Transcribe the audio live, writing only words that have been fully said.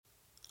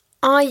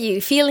Are you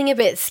feeling a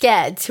bit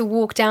scared to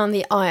walk down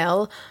the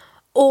aisle?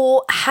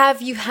 Or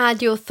have you had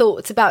your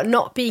thoughts about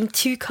not being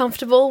too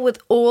comfortable with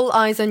all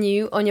eyes on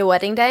you on your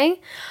wedding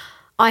day?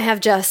 I have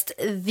just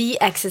the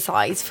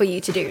exercise for you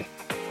to do.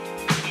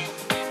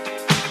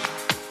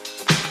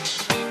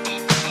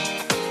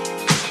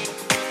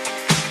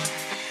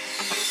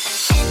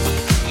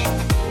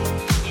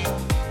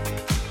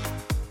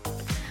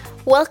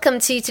 Welcome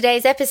to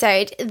today's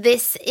episode.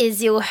 This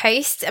is your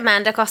host,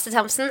 Amanda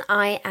Costa-Thompson.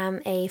 I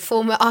am a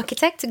former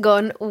architect,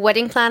 gone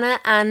wedding planner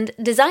and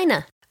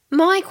designer.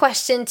 My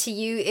question to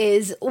you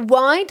is,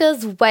 why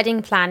does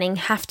wedding planning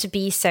have to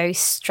be so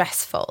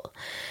stressful?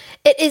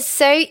 It is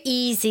so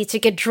easy to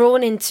get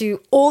drawn into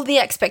all the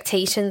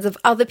expectations of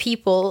other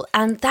people,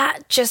 and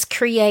that just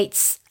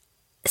creates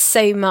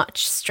so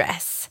much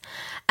stress.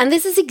 And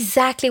this is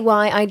exactly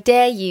why I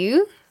dare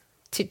you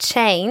to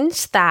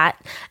change that,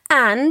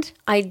 and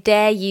I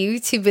dare you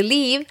to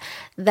believe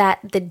that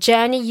the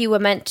journey you were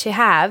meant to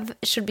have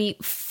should be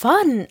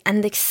fun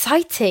and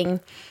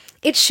exciting.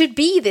 It should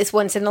be this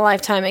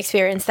once-in-a-lifetime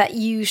experience that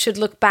you should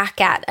look back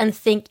at and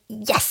think,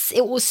 yes,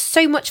 it was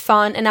so much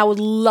fun and I would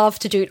love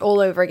to do it all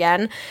over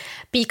again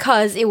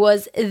because it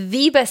was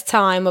the best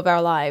time of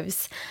our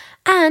lives.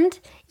 And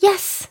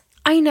yes,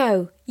 I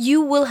know you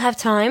will have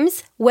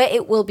times where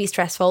it will be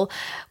stressful,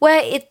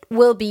 where it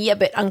will be a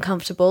bit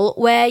uncomfortable,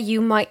 where you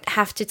might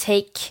have to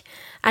take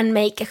and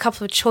make a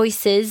couple of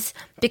choices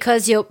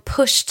because you're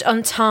pushed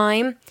on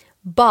time,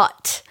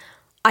 but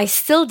I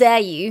still dare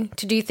you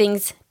to do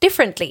things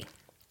differently.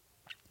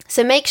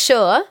 So make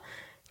sure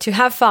to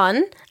have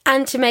fun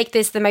and to make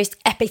this the most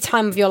epic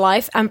time of your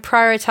life and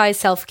prioritize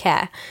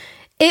self-care.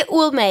 It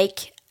will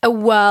make a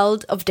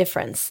world of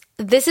difference.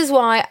 This is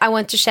why I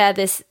want to share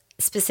this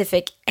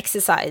specific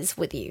exercise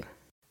with you.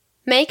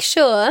 Make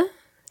sure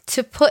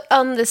to put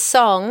on the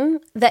song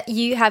that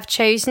you have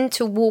chosen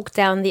to walk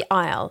down the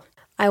aisle.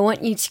 I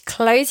want you to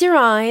close your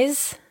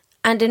eyes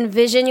and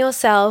envision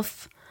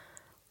yourself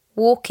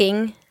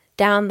walking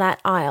down that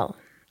aisle.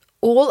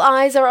 All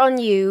eyes are on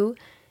you.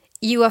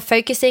 You are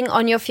focusing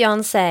on your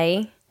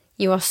fiancé.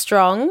 You are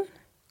strong,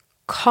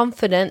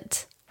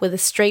 confident, with a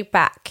straight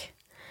back.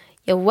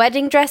 Your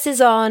wedding dress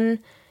is on,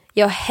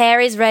 your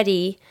hair is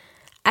ready,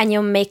 and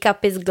your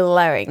makeup is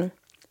glowing.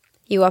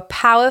 You are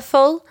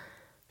powerful,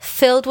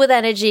 filled with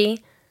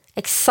energy,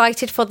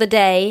 excited for the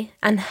day,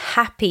 and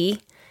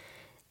happy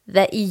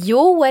that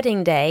your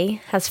wedding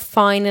day has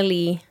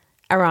finally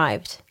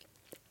arrived.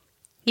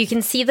 You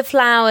can see the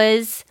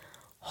flowers,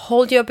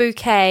 hold your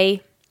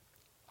bouquet,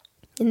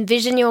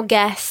 envision your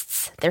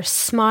guests. They're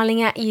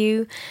smiling at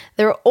you.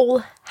 They're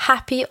all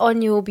happy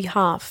on your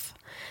behalf.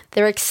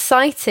 They're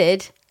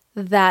excited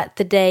that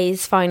the day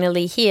is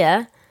finally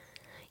here.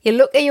 You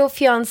look at your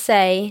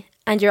fiancé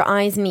and your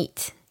eyes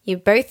meet. You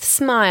both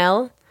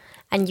smile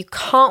and you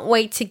can't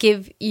wait to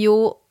give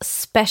your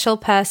special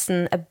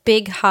person a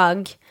big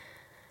hug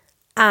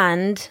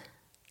and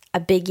a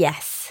big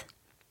yes.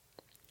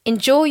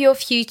 Enjoy your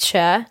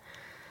future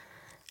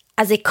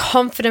as a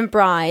confident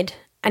bride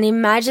and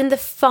imagine the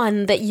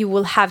fun that you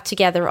will have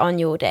together on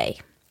your day.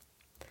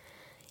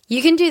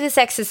 You can do this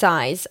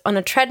exercise on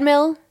a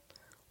treadmill,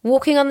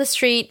 walking on the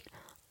street,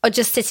 or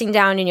just sitting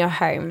down in your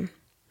home.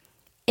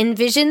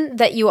 Envision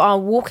that you are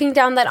walking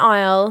down that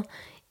aisle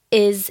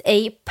is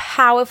a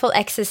powerful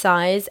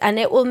exercise and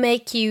it will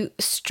make you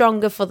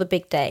stronger for the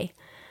big day.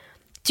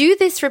 Do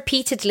this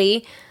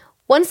repeatedly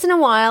once in a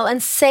while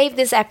and save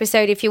this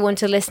episode if you want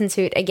to listen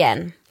to it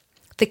again.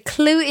 The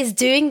clue is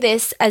doing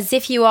this as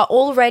if you are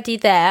already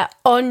there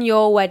on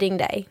your wedding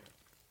day.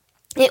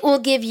 It will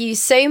give you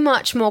so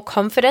much more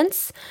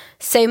confidence,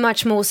 so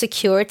much more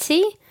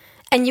security,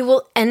 and you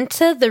will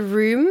enter the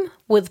room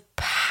with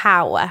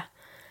power.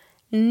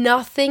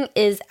 Nothing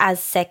is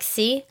as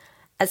sexy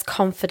as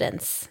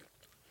confidence.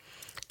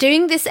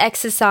 Doing this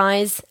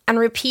exercise and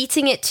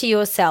repeating it to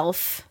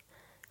yourself,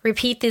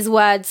 repeat these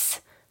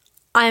words: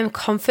 I am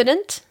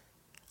confident,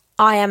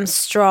 I am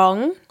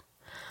strong,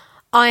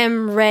 I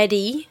am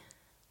ready.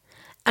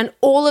 And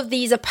all of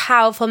these are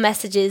powerful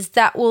messages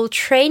that will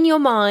train your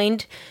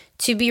mind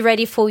to be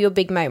ready for your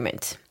big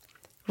moment.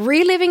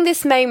 Reliving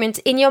this moment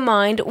in your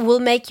mind will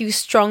make you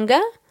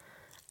stronger,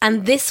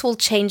 and this will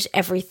change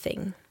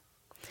everything.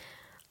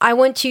 I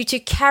want you to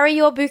carry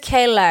your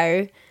bouquet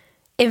low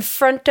in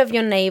front of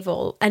your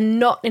navel and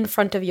not in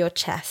front of your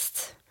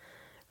chest.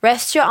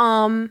 Rest your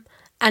arm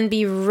and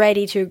be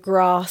ready to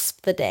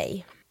grasp the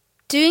day.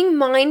 Doing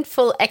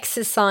mindful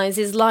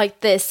exercises like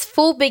this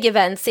for big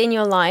events in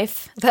your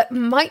life that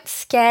might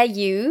scare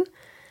you,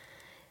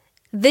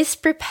 this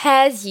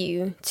prepares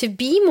you to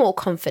be more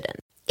confident.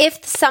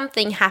 If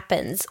something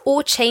happens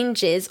or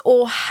changes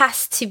or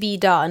has to be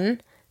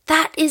done,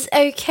 that is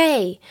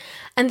okay.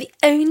 And the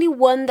only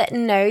one that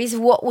knows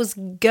what was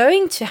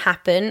going to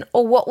happen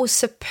or what was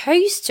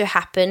supposed to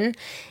happen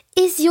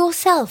is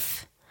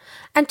yourself.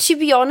 And to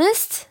be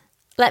honest,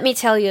 let me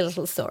tell you a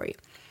little story.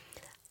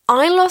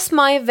 I lost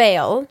my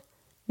veil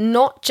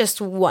not just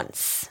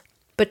once,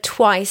 but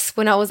twice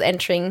when I was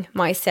entering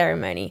my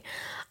ceremony.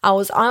 I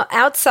was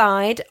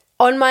outside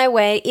on my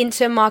way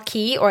into a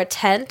marquee or a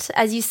tent,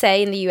 as you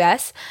say in the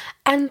US,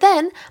 and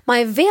then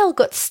my veil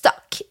got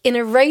stuck in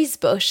a rose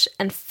bush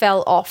and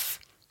fell off.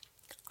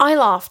 I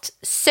laughed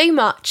so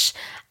much,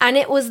 and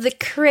it was the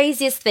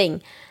craziest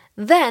thing.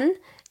 Then,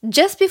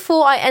 just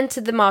before I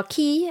entered the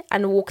marquee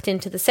and walked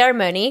into the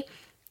ceremony,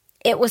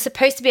 it was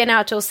supposed to be an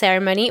outdoor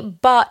ceremony,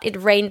 but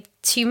it rained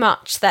too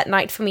much that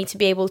night for me to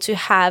be able to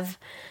have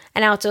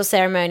an outdoor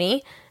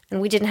ceremony,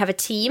 and we didn't have a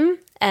team.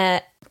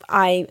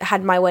 I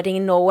had my wedding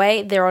in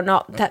Norway. There are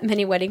not that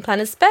many wedding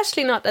planners,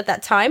 especially not at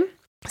that time,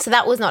 so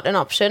that was not an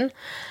option.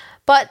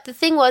 But the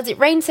thing was, it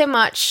rained so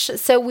much,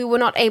 so we were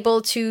not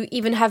able to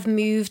even have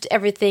moved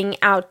everything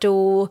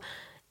outdoor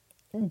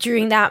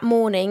during that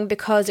morning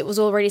because it was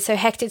already so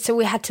hectic, so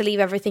we had to leave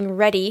everything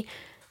ready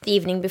the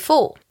evening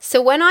before.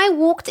 So when I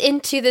walked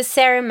into the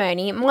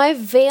ceremony, my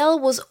veil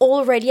was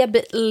already a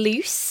bit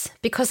loose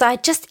because I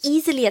just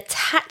easily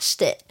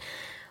attached it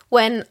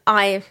when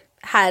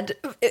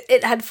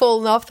it had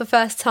fallen off the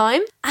first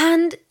time.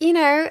 And,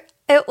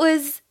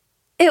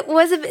 it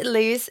was a bit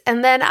loose,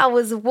 and then I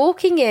was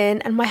walking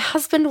in and my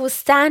husband was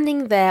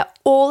standing there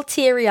all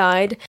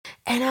teary-eyed,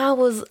 and I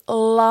was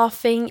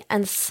laughing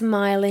and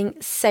smiling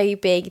so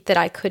big that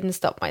I couldn't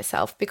stop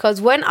myself, because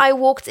when I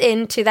walked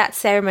into that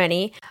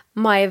ceremony,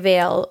 my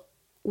veil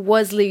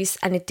was loose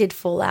and it did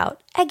fall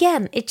out.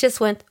 Again, it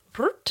just went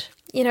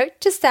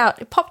just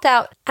out. It popped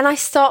out, and I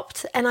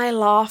stopped and I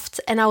laughed,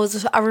 and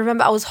I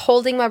remember I was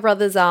holding my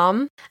brother's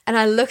arm, and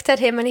I looked at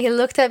him and he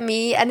looked at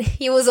me, and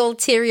he was all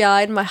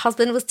teary-eyed. My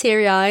husband was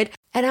teary-eyed,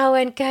 and I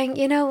went going,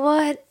 you know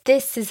what?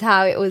 This is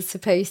how it was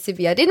supposed to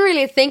be. I didn't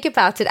really think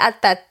about it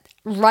at that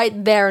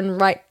right there and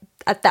right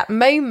at that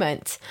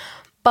moment,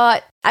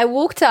 but I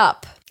walked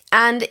up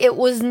and it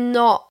was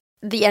not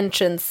the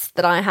entrance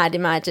that I had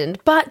imagined.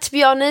 But to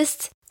be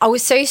honest, I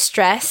was so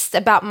stressed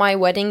about my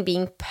wedding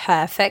being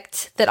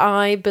perfect that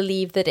I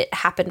believe that it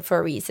happened for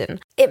a reason.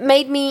 It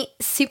made me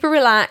super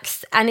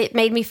relaxed, and it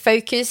made me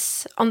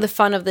focus on the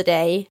fun of the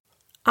day.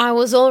 I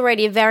was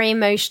already very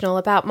emotional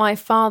about my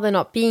father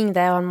not being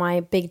there on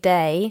my big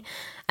day,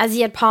 as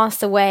he had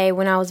passed away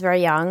when I was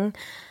very young.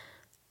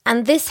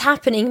 And this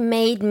happening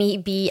made me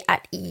be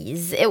at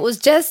ease. It was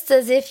just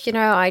as if,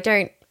 I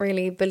don't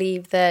really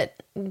believe that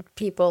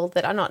people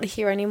that are not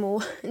here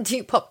anymore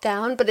do pop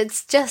down, but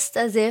it's just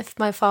as if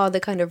my father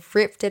kind of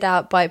ripped it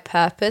out by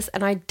purpose.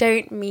 And I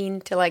don't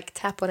mean to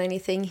tap on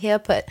anything here,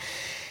 but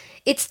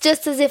it's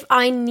just as if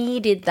I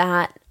needed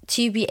that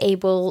to be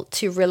able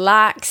to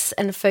relax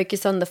and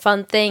focus on the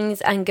fun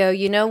things and go,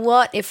 you know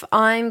what, if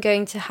I'm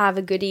going to have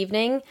a good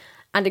evening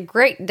and a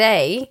great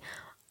day,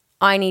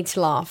 I need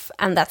to laugh.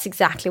 And that's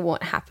exactly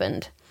what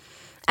happened.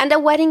 And a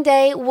wedding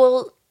day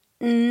will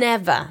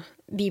never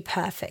be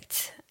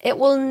perfect. It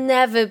will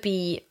never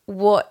be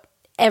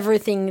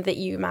everything that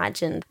you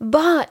imagined,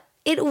 but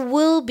it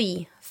will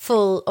be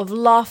full of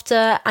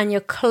laughter and your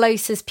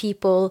closest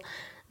people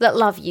that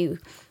love you.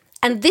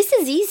 And this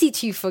is easy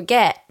to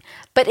forget,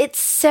 but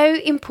it's so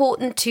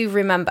important to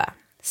remember.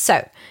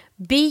 So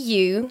be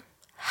you,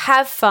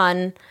 have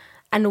fun,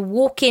 and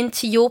walk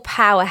into your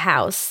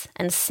powerhouse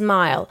and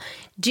smile.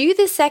 Do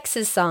this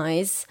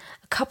exercise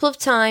a couple of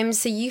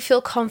times so you feel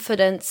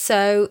confident,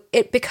 so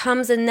it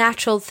becomes a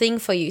natural thing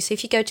for you. So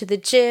if you go to the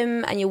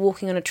gym and you're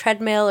walking on a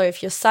treadmill, or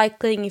if you're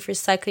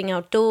cycling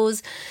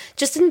outdoors,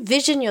 just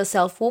envision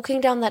yourself walking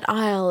down that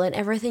aisle and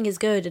everything is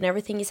good and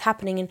everything is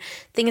happening and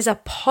things are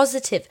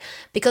positive,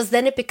 because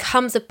then it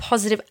becomes a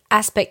positive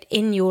aspect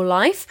in your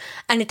life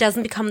and it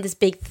doesn't become this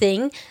big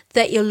thing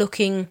that you're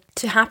looking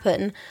to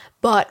happen,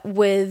 but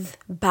with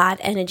bad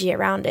energy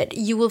around it.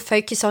 You will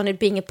focus on it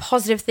being a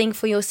positive thing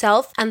for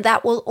yourself, and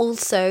that will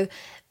also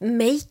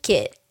make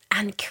it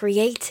and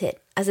create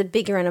it as a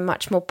bigger and a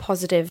much more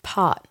positive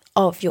part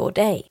of your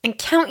day. And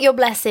count your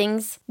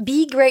blessings.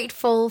 Be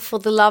grateful for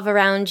the love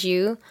around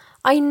you.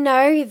 I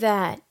know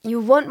that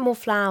you want more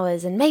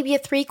flowers and maybe a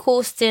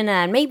 3-course dinner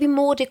and maybe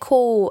more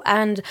decor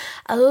and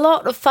a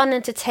lot of fun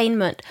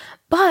entertainment.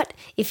 But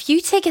if you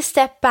take a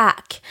step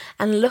back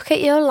and look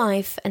at your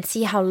life and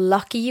see how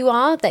lucky you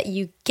are that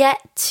you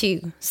get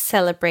to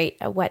celebrate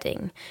a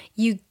wedding,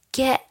 you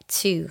get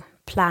to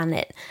plan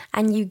it,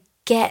 and you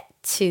get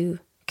to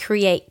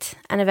create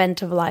an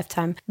event of a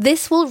lifetime.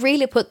 This will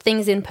really put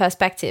things in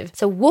perspective.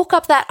 So walk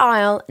up that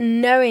aisle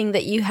knowing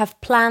that you have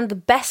planned the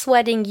best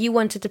wedding you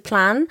wanted to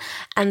plan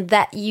and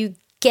that you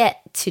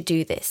get to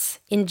do this.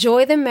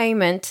 Enjoy the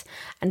moment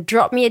and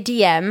drop me a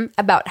DM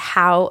about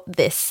how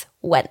this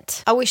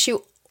went. I wish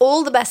you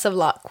all the best of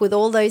luck with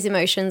all those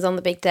emotions on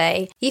the big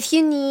day. If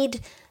you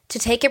need to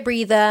take a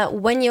breather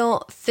when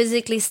you're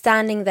physically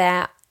standing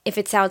there, if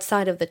it's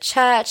outside of the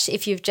church,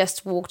 if you've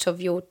just walked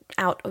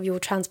out of your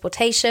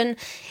transportation,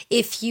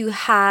 if you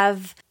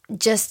have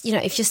just,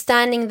 if you're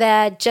standing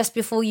there just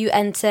before you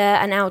enter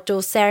an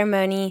outdoor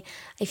ceremony,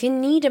 if you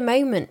need a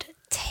moment,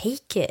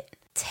 take it.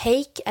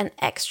 Take an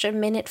extra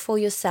minute for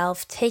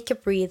yourself, take a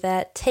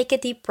breather, take a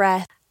deep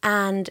breath,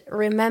 and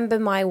remember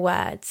my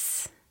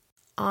words.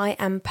 I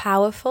am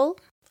powerful,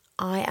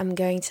 I am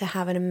going to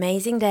have an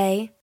amazing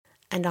day,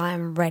 and I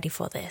am ready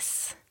for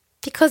this.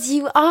 Because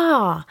you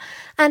are.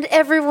 And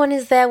everyone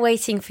is there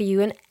waiting for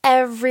you, and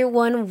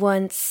everyone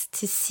wants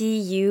to see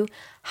you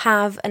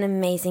have an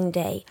amazing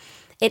day.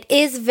 It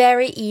is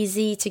very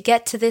easy to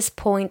get to this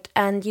point,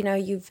 and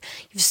you've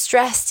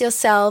stressed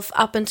yourself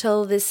up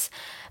until this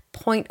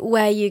point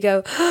where you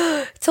go,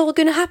 oh, it's all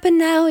going to happen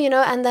now,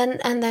 and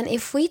then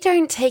if we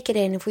don't take it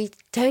in, if we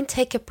don't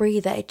take a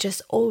breather, it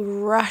just all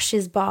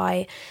rushes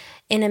by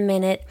in a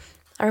minute.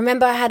 I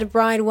remember I had a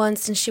bride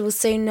once, and she was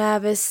so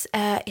nervous.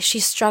 She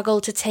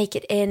struggled to take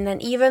it in, and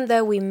even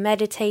though we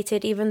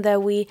meditated, even though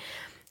we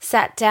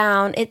sat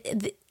down,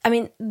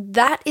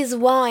 that is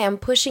why I'm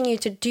pushing you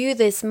to do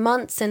this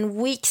months and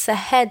weeks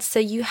ahead, so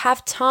you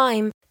have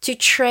time to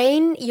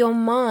train your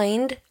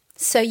mind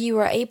so you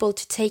are able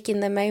to take in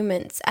the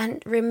moments.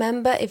 And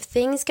remember, if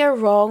things go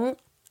wrong,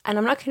 and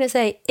I'm not going to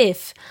say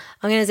if,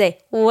 I'm going to say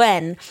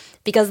when,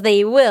 because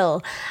they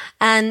will.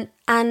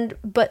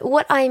 But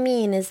what I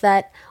mean is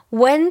that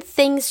when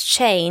things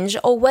change,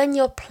 or when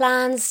your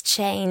plans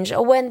change,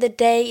 or when the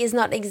day is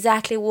not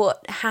exactly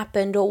what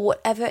happened, or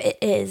whatever it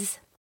is,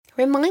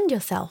 remind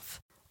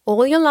yourself,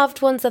 all your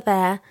loved ones are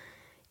there.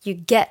 You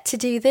get to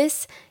do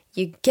this.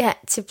 You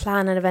get to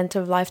plan an event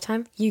of a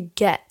lifetime. You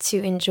get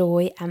to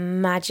enjoy a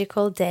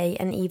magical day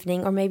and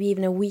evening, or maybe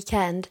even a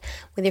weekend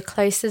with your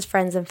closest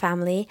friends and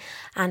family,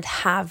 and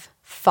have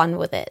fun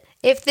with it.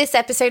 If this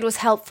episode was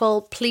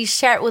helpful, please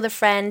share it with a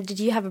friend. Did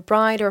you have a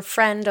bride or a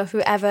friend or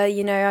whoever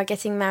are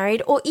getting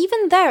married? Or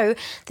even though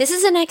this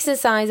is an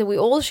exercise that we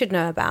all should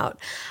know about.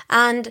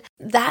 And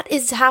that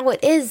is how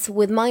it is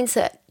with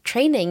mindset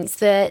trainings,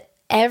 that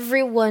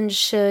everyone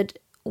should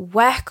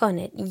work on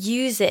it,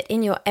 use it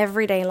in your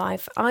everyday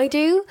life. I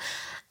do,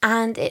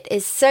 and it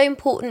is so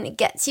important. It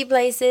gets you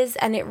places,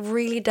 and it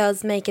really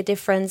does make a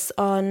difference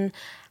on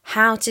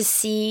how to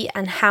see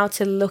and how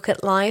to look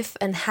at life,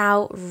 and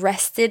how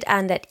rested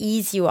and at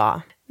ease you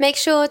are. Make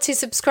sure to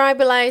subscribe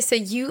below so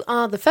you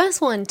are the first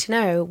one to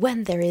know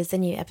when there is a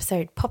new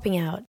episode popping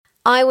out.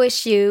 I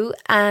wish you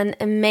an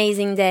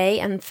amazing day,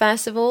 and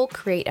first of all,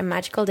 create a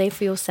magical day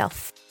for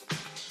yourself.